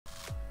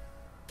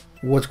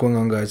What's going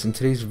on, guys? In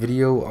today's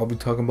video I'll be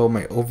talking about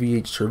my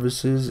Ovh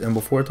services, and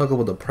before I talk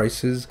about the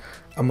prices,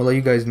 I'm gonna let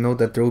you guys know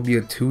that there will be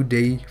a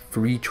 2-day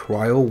free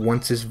trial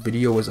once this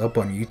video is up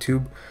on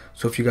YouTube.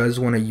 So if you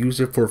guys want to use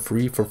it for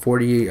free for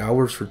 48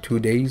 hours for 2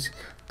 days,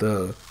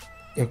 the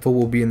info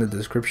will be in the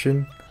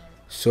description.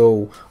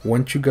 So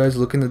once you guys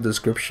look in the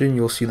description,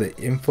 you'll see the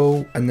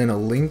info and then a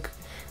link.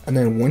 And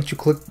then once you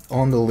click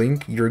on the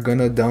link, you're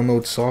gonna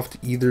download Soft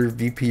Ether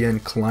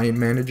VPN Client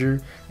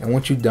Manager. And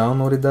once you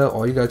downloaded that,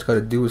 all you guys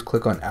gotta do is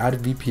click on Add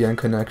VPN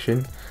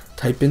Connection,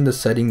 type in the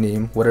setting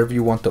name, whatever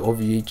you want the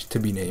OVH to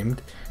be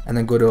named, and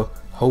then go to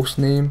host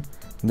name,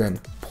 then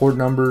port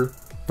number,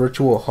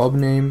 virtual hub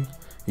name,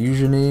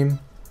 username,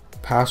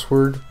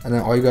 password, and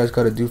then all you guys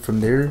gotta do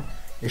from there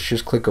is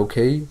just click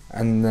OK.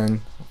 And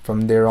then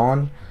from there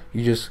on,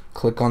 you just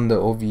click on the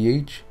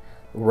OVH,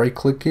 right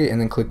click it, and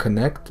then click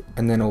connect,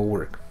 and then it'll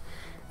work.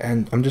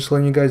 And I'm just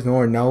letting you guys know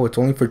right now, it's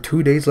only for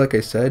 2 days like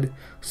I said.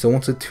 So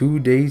once the 2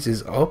 days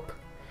is up,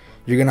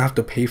 you're gonna have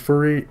to pay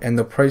for it, and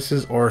the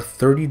prices are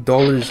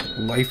 $30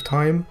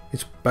 lifetime.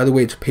 It's, by the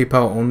way, it's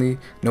PayPal only,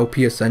 no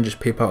PSN,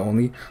 just PayPal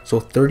only. So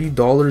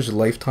 $30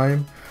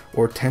 lifetime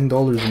or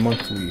 $10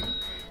 monthly,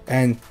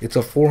 and it's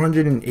a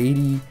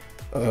 480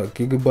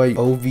 gigabyte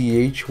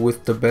OVH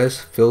with the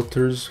best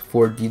filters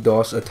for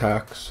DDoS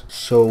attacks.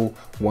 So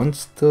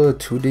once the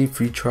 2-day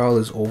free trial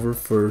is over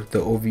for the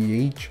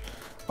OVH,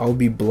 I'll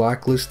be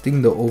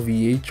blacklisting the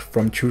OVH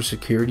from True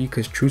Security,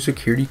 because True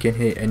Security can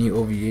hit any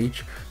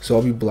OVH. So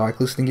I'll be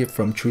blacklisting it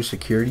from True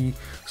Security.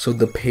 So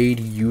the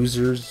paid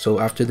users, so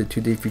after the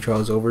 2-day free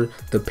trial is over,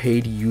 the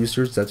paid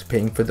users that's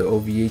paying for the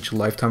OVH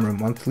lifetime or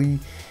monthly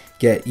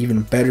get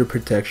even better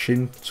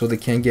protection, so they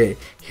can't get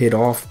hit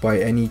off by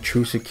any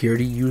True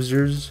Security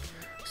users.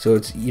 So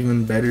it's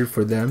even better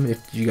for them.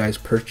 If you guys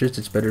purchase,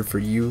 it's better for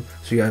you,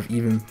 so you have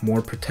even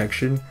more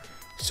protection.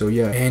 So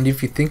yeah, and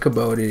if you think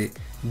about it,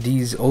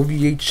 these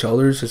OVH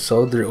sellers who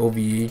sell their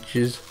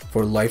OVHs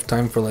for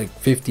lifetime for like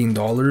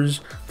 $15,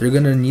 they're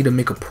gonna need to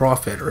make a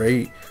profit,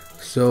 right?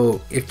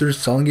 So if they're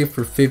selling it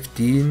for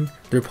 15,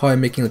 they're probably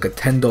making like a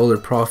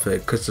 $10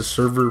 profit, because the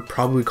server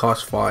probably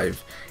costs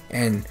 $5,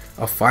 and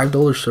a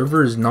 $5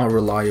 server is not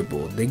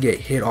reliable. They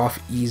get hit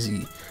off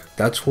easy.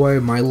 That's why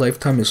my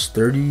lifetime is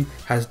 30,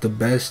 has the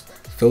best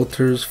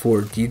filters for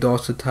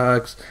DDoS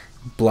attacks.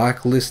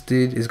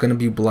 Blacklisted is going to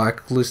be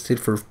blacklisted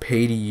for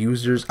paid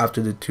users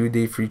after the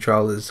 2-day free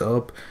trial is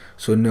up,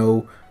 so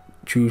no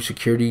True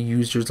Security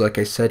users, like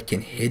I said,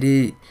 can hit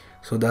it.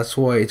 So that's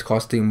why it's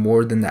costing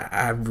more than the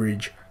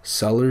average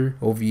seller,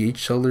 OVH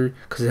seller,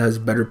 because it has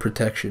better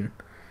protection.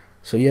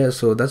 So yeah,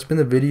 so that's been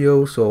the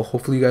video. So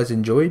hopefully you guys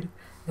enjoyed,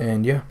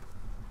 and yeah.